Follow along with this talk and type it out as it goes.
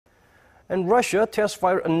And Russia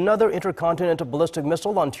test-fired another intercontinental ballistic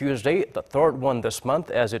missile on Tuesday, the third one this month,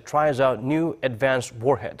 as it tries out new advanced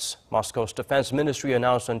warheads. Moscow's defense ministry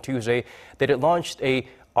announced on Tuesday that it launched a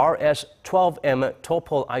RS-12M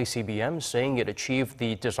Topol ICBM, saying it achieved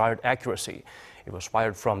the desired accuracy. It was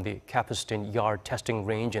fired from the Kapustin Yar testing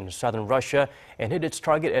range in southern Russia and hit its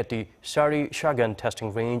target at the Sary-Shagan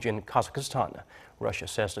testing range in Kazakhstan. Russia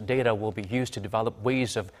says the data will be used to develop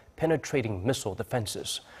ways of penetrating missile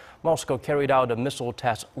defenses. Moscow carried out a missile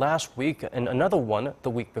test last week and another one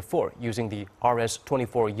the week before using the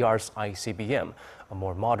RS-24 Yars ICBM, a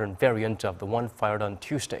more modern variant of the one fired on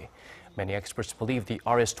Tuesday. Many experts believe the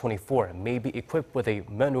RS-24 may be equipped with a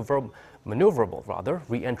maneuverable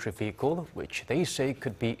reentry vehicle, which they say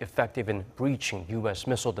could be effective in breaching U.S.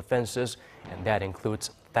 missile defenses, and that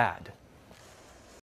includes THAAD.